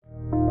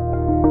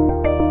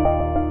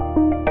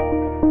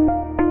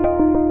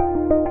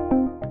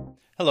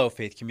Hello,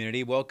 faith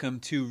community. Welcome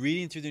to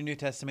Reading Through the New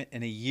Testament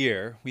in a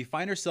Year. We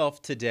find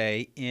ourselves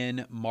today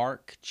in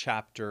Mark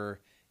chapter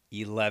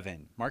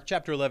 11. Mark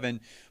chapter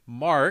 11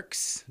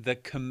 marks the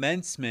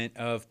commencement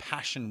of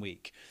Passion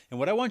Week. And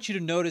what I want you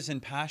to notice in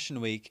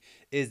Passion Week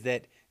is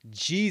that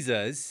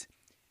Jesus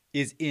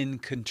is in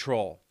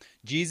control.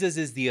 Jesus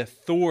is the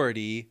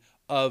authority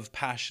of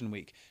Passion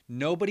Week.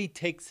 Nobody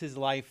takes his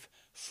life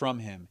from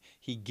him.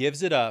 He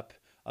gives it up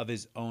of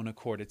his own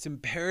accord. It's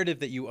imperative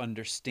that you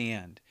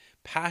understand.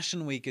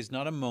 Passion Week is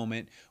not a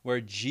moment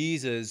where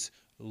Jesus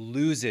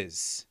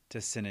loses to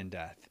sin and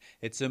death.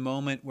 It's a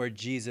moment where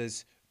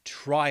Jesus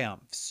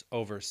triumphs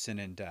over sin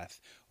and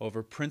death,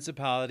 over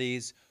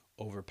principalities,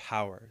 over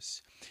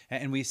powers.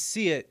 And we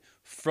see it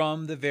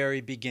from the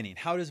very beginning.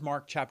 How does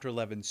Mark chapter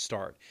 11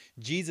 start?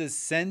 Jesus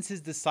sends his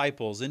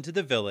disciples into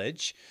the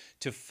village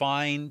to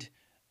find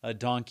a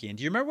donkey. And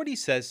do you remember what he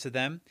says to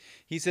them?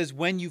 He says,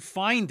 when you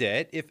find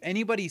it, if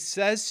anybody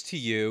says to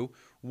you,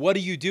 what are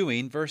you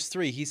doing? Verse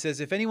 3, he says,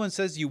 if anyone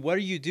says to you, what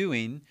are you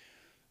doing?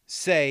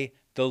 Say,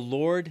 the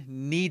Lord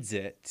needs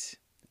it,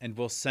 and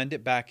we'll send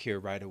it back here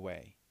right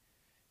away.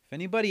 If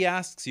anybody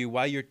asks you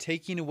why you're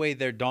taking away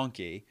their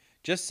donkey,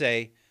 just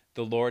say,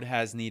 the Lord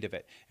has need of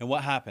it. And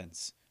what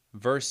happens?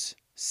 Verse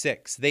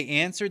 6, they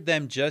answered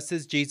them just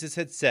as Jesus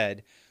had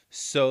said,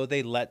 so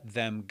they let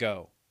them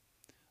go.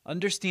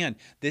 Understand,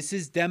 this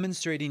is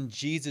demonstrating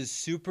Jesus'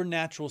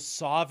 supernatural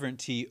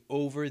sovereignty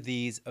over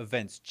these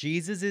events.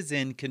 Jesus is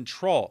in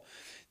control.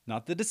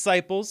 Not the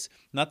disciples,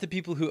 not the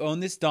people who own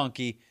this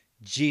donkey.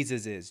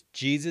 Jesus is.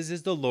 Jesus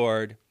is the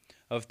Lord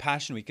of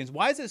Passion Week. And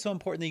why is it so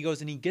important that he goes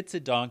and he gets a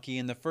donkey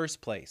in the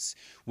first place?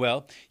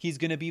 Well, he's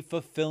going to be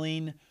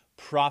fulfilling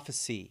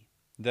prophecy.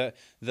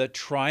 The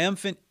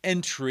triumphant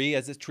entry,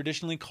 as it's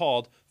traditionally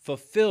called,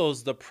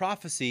 fulfills the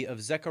prophecy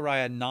of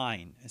Zechariah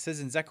 9. It says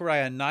in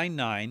Zechariah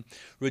 9:9,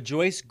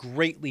 rejoice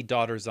greatly,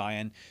 daughter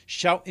Zion.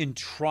 Shout in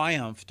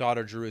triumph,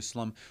 daughter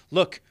Jerusalem.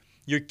 Look,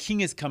 your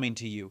king is coming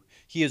to you.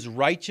 He is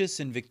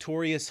righteous and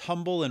victorious,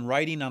 humble and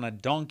riding on a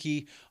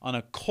donkey, on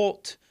a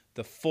colt,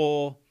 the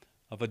foal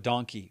of a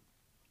donkey.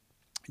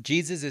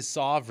 Jesus is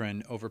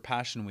sovereign over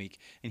Passion Week,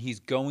 and he's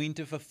going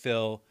to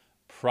fulfill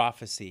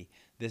prophecy.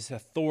 This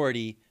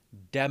authority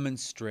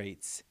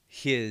demonstrates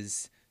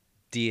his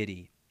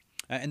deity.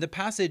 And the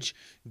passage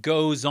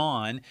goes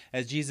on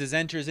as Jesus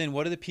enters in.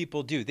 What do the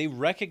people do? They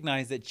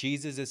recognize that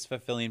Jesus is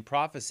fulfilling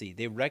prophecy.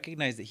 They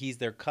recognize that he's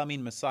their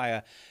coming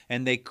Messiah,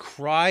 and they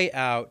cry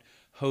out,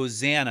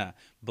 Hosanna,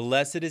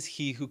 blessed is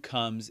he who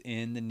comes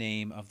in the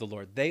name of the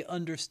Lord. They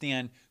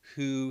understand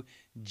who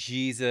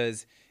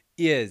Jesus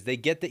is. They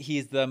get that he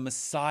is the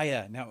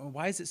Messiah. Now,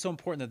 why is it so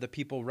important that the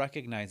people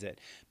recognize it?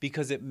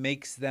 Because it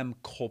makes them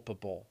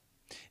culpable.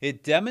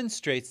 It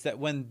demonstrates that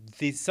when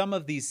some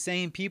of these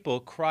same people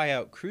cry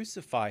out,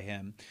 crucify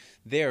him,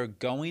 they are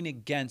going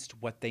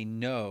against what they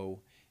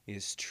know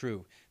is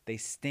true. They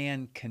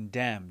stand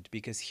condemned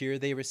because here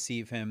they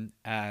receive him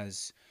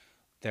as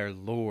their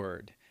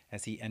Lord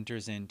as he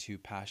enters into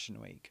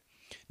Passion Week.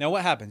 Now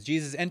what happens?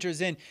 Jesus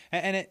enters in,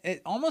 and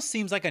it almost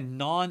seems like a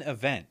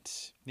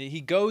non-event.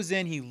 He goes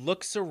in, he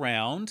looks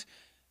around,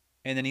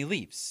 and then he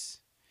leaves.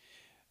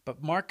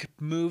 But Mark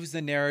moves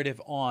the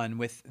narrative on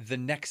with the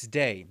next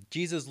day.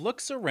 Jesus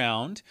looks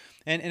around,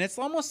 and it's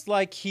almost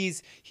like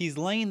he's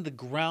laying the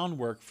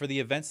groundwork for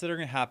the events that are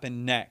going to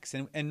happen next.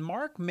 And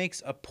Mark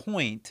makes a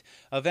point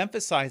of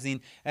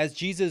emphasizing as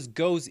Jesus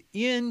goes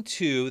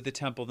into the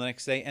temple the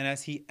next day and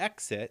as he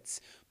exits,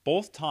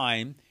 both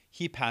time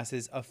he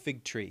passes a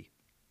fig tree.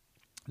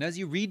 And as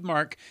you read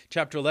Mark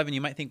chapter 11,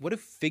 you might think, what do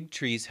fig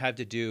trees have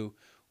to do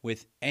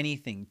with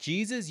anything?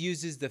 Jesus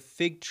uses the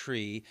fig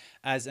tree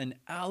as an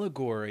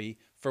allegory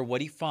for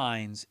what he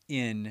finds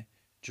in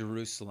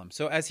Jerusalem.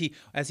 So as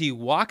he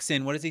walks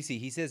in, what does he see?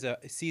 He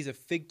sees a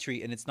fig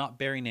tree and it's not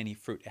bearing any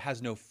fruit. It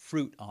has no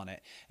fruit on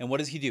it. And what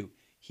does he do?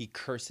 He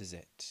curses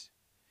it.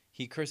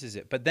 He curses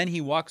it. But then he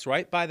walks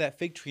right by that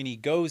fig tree and he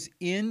goes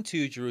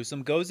into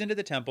Jerusalem, goes into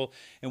the temple,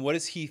 and what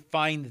does he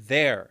find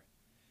there?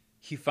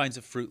 He finds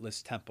a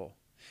fruitless temple.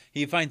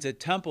 He finds a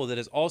temple that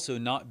is also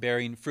not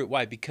bearing fruit.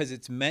 Why? Because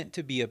it's meant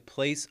to be a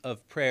place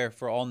of prayer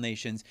for all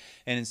nations.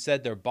 And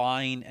instead they're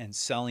buying and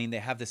selling. They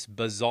have this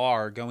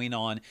bazaar going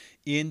on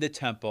in the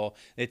temple.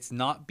 It's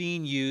not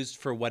being used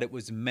for what it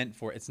was meant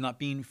for. It's not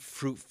being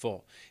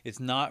fruitful. It's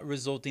not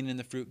resulting in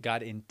the fruit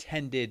God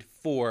intended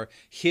for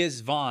his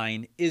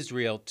vine,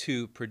 Israel,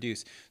 to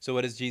produce. So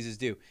what does Jesus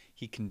do?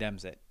 He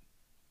condemns it.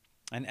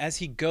 And as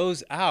he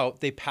goes out,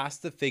 they pass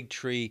the fig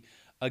tree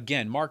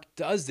again. Mark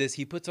does this.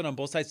 He puts it on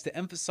both sides to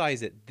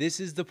emphasize it. This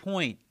is the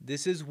point.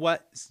 This is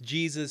what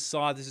Jesus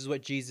saw. This is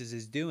what Jesus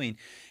is doing.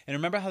 And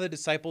remember how the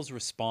disciples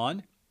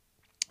respond?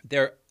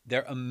 They're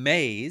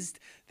amazed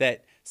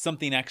that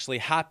something actually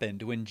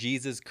happened when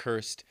Jesus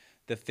cursed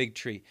the fig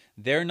tree.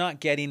 They're not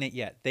getting it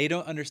yet. They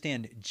don't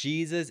understand.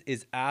 Jesus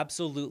is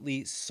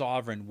absolutely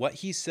sovereign. What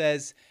he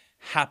says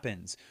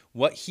happens.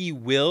 What he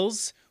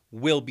wills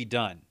will be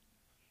done.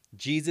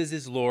 Jesus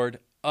is Lord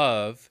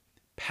of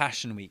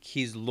Passion Week.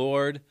 He's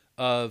Lord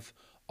of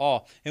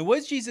all. And what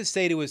does Jesus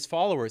say to his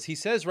followers? He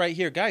says right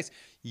here, guys,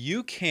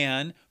 you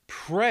can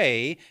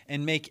pray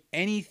and make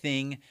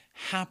anything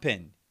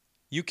happen.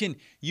 You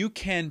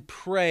can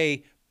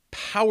pray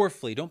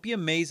powerfully. Don't be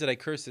amazed that I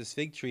cursed this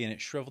fig tree and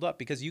it shriveled up,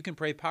 because you can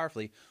pray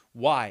powerfully.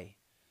 Why?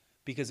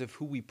 Because of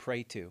who we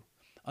pray to.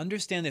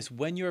 Understand this.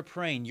 When you're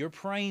praying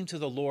to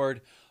the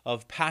Lord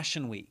of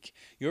Passion Week.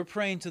 You're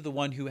praying to the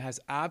one who has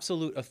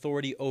absolute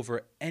authority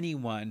over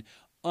anyone,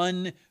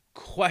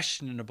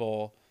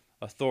 unquestionable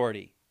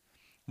authority.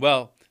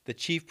 Well, the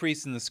chief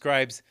priests and the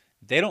scribes,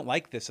 they don't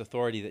like this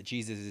authority that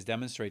Jesus is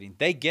demonstrating.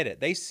 They get it.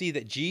 They see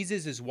that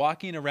Jesus is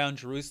walking around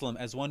Jerusalem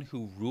as one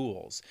who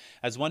rules,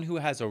 as one who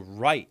has a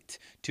right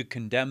to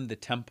condemn the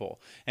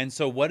temple. And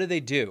so what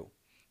do?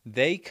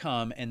 They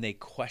come and they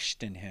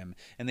question him.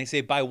 And they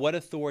say, by what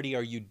authority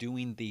are you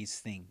doing these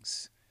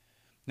things?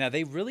 Now,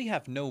 they really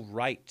have no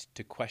right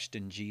to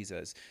question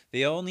Jesus.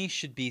 They only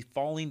should be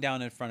falling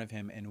down in front of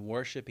him and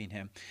worshiping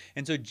him.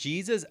 And so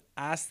Jesus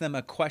asked them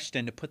a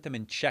question to put them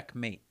in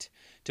checkmate,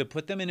 to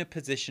put them in a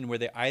position where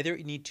they either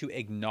need to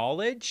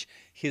acknowledge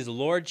his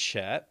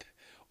lordship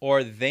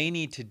or they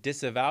need to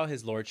disavow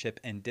his lordship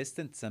and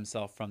distance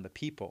themselves from the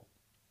people.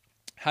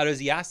 How does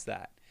he ask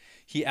that?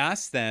 He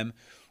asks them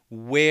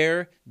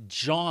where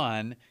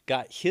John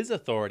got his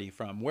authority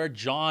from, where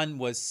John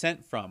was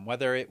sent from,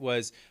 whether he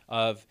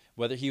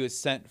was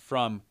sent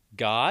from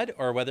God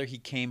or whether he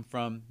came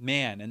from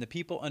man. And the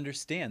people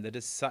understand that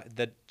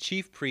the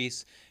chief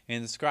priests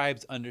and the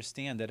scribes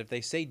understand that if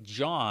they say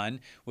John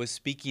was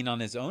speaking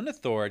on his own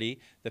authority,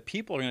 the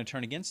people are going to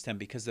turn against him,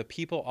 because the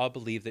people all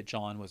believe that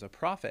John was a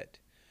prophet.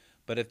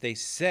 But if they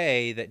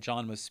say that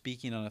John was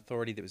speaking on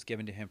authority that was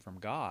given to him from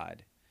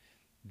God,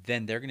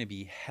 then they're going to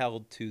be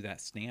held to that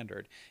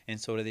standard.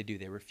 And so what do?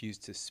 They refuse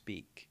to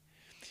speak.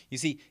 You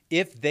see,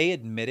 if they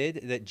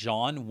admitted that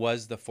John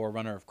was the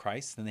forerunner of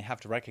Christ, then they have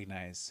to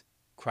recognize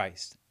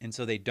Christ. And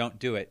so they don't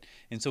do it.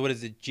 And so what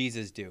does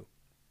Jesus do?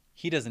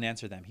 He doesn't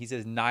answer them. He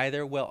says,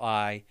 neither will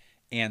I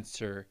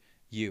answer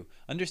you.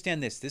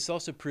 Understand this. This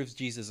also proves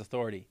Jesus'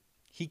 authority.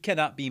 He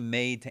cannot be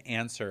made to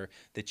answer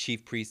the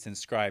chief priests and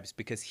scribes,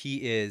 because he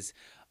is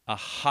a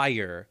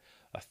higher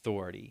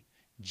authority.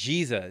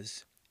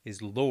 Jesus is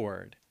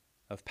Lord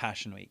of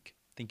Passion Week.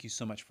 Thank you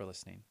so much for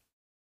listening.